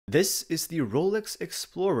This is the Rolex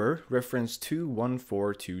Explorer reference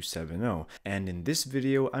 214270, and in this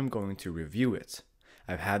video I'm going to review it.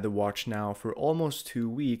 I've had the watch now for almost 2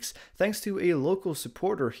 weeks thanks to a local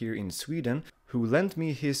supporter here in Sweden who lent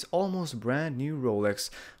me his almost brand new Rolex,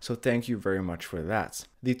 so thank you very much for that.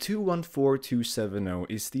 The 214270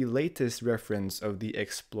 is the latest reference of the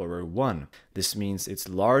Explorer 1. This means it's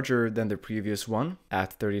larger than the previous one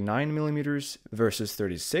at 39mm versus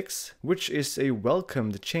 36, which is a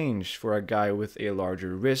welcomed change for a guy with a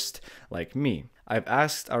larger wrist like me. I've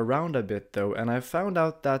asked around a bit though, and I've found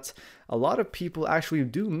out that a lot of people actually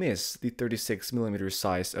do miss the 36mm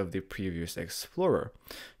size of the previous Explorer.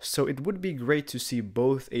 So it would be great to see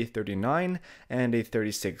both a 39 and a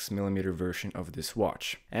 36mm version of this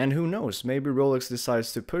watch. And who knows, maybe Rolex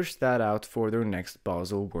decides to push that out for their next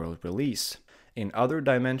bezel world release. In other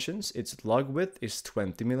dimensions, its lug width is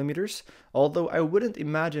 20mm, although I wouldn't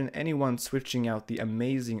imagine anyone switching out the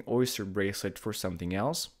amazing Oyster bracelet for something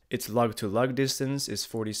else. Its lug-to-lug distance is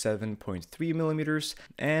 47.3mm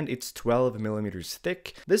and it's 12mm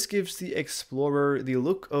thick. This gives the Explorer the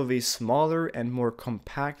look of a smaller and more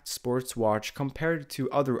compact sports watch compared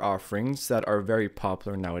to other offerings that are very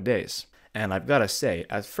popular nowadays. And I've gotta say,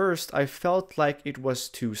 at first I felt like it was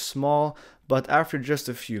too small, but after just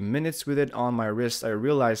a few minutes with it on my wrist, I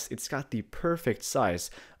realized it's got the perfect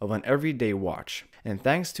size of an everyday watch. And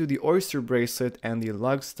thanks to the Oyster bracelet and the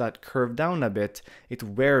lugs that curve down a bit, it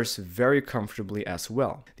wears very comfortably as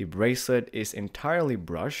well. The bracelet is entirely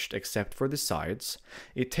brushed except for the sides.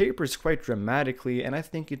 It tapers quite dramatically and I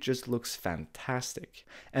think it just looks fantastic.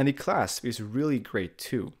 And the clasp is really great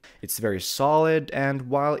too. It's very solid, and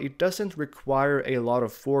while it doesn't require a lot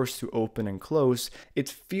of force to open and close, it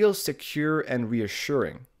feels secure and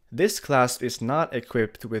reassuring. This clasp is not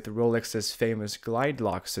equipped with Rolex's famous glide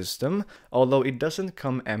lock system, although it doesn't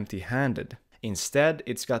come empty-handed. Instead,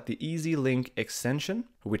 it's got the Easy Link extension,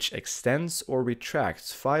 which extends or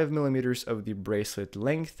retracts 5mm of the bracelet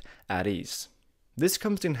length at ease. This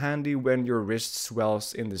comes in handy when your wrist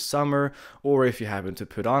swells in the summer or if you happen to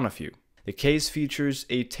put on a few. The case features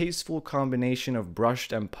a tasteful combination of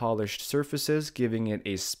brushed and polished surfaces, giving it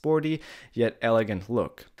a sporty yet elegant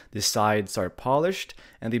look. The sides are polished,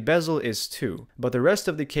 and the bezel is too, but the rest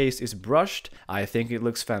of the case is brushed. I think it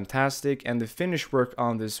looks fantastic, and the finish work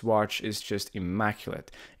on this watch is just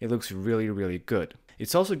immaculate. It looks really good.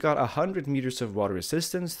 It's also got 100 meters of water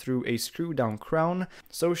resistance through a screw-down crown,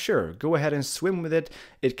 so sure, go ahead and swim with it,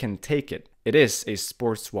 it can take it. It is a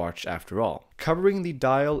sports watch after all. Covering the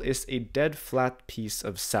dial is a dead flat piece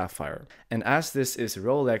of sapphire, and as this is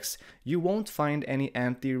Rolex, you won't find any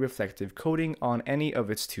anti-reflective coating on any of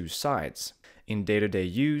its two sides. In day-to-day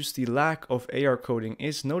use, the lack of AR coating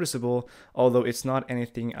is noticeable, although it's not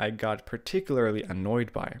anything I got particularly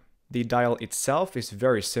annoyed by. The dial itself is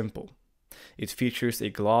very simple. It features a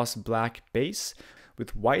gloss black base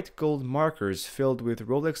with white gold markers filled with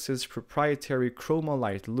Rolex's proprietary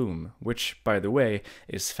Chromalight lume, which, by the way,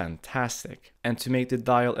 is fantastic. And to make the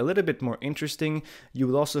dial a little bit more interesting, you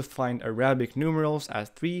will also find Arabic numerals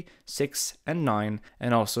at 3, 6, and 9,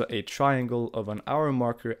 and also a triangle of an hour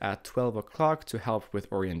marker at 12 o'clock to help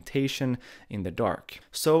with orientation in the dark.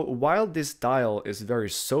 So while this dial is very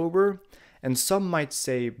sober, and some might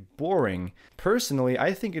say boring, personally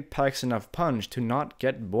I think it packs enough punch to not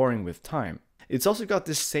get boring with time. It's also got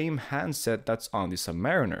the same handset that's on the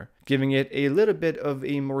Submariner, giving it a little bit of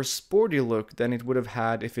a more sporty look than it would have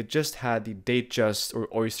had if it just had the Datejust or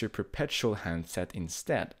Oyster Perpetual handset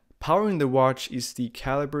instead. Powering the watch is the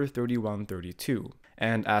caliber 3132,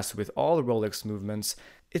 and as with all Rolex movements,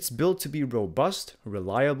 it's built to be robust,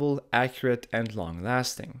 reliable, accurate, and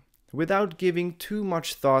long-lasting, without giving too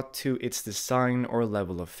much thought to its design or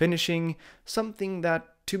level of finishing, something that,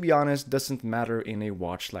 to be honest, doesn't matter in a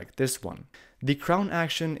watch like this one. The crown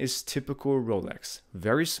action is typical Rolex,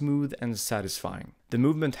 very smooth and satisfying. The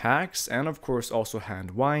movement hacks and of course also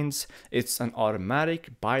hand winds. It's an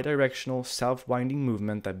automatic bidirectional self-winding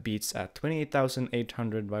movement that beats at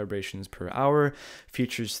 28,800 vibrations per hour,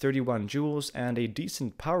 features 31 joules and a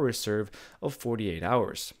decent power reserve of 48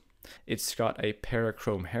 hours. It's got a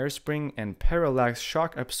parachrome hairspring and parallax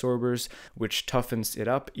shock absorbers, which toughens it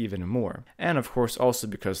up even more. And of course, also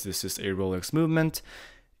because this is a Rolex movement,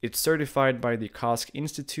 it's certified by the Kosk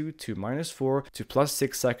Institute to -4 to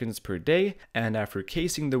 +6 seconds per day, and after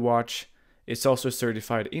casing the watch, it's also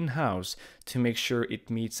certified in-house to make sure it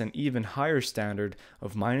meets an even higher standard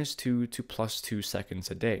of -2 to +2 seconds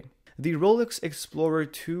a day. The Rolex Explorer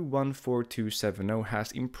 214270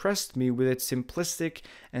 has impressed me with its simplistic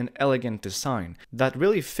and elegant design that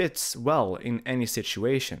really fits well in any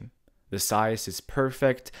situation. The size is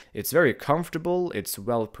perfect, it's very comfortable, it's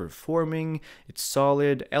well performing, it's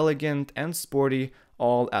solid, elegant, and sporty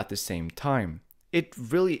all at the same time. It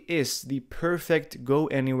really is the perfect go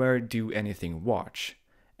anywhere, do anything watch.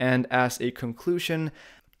 And as a conclusion,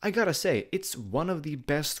 I gotta say, it's one of the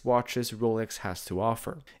best watches Rolex has to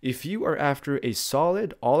offer. If you are after a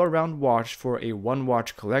solid all-around watch for a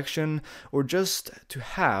one-watch collection, or just to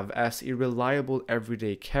have as a reliable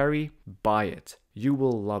everyday carry, buy it. You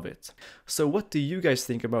will love it. So what do you guys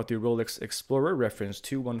think about the Rolex Explorer reference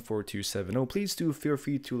 214270? Please do feel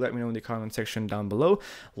free to let me know in the comment section down below.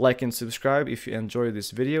 Like and subscribe if you enjoyed this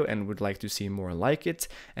video and would like to see more like it.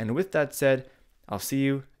 And with that said, I'll see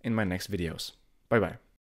you in my next videos. Bye bye.